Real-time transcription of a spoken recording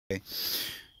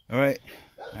Alright,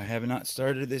 I have not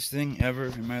started this thing ever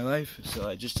in my life, so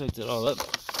I just hooked it all up.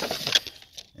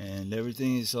 And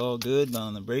everything is all good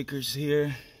on the breakers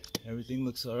here. Everything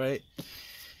looks alright.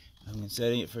 I'm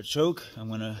setting it for choke. I'm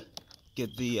going to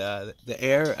get the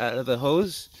air out of the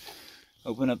hose.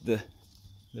 Open up the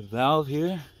valve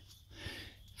here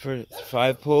for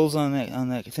 5 pulls on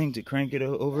that thing to crank it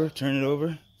over, turn it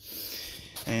over.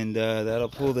 And that'll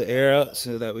pull the air out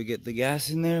so that we get the gas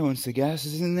in there. Once the gas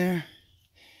is in there,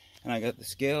 and I got the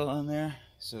scale on there,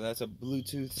 so that's a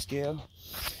Bluetooth scale.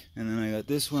 And then I got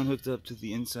this one hooked up to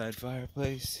the inside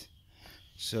fireplace.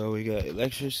 So we got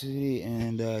electricity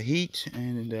and heat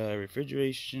and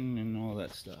refrigeration and all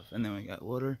that stuff. And then we got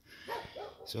water.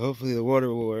 So hopefully the water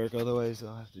will work, otherwise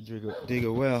I'll have to dig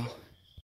a well.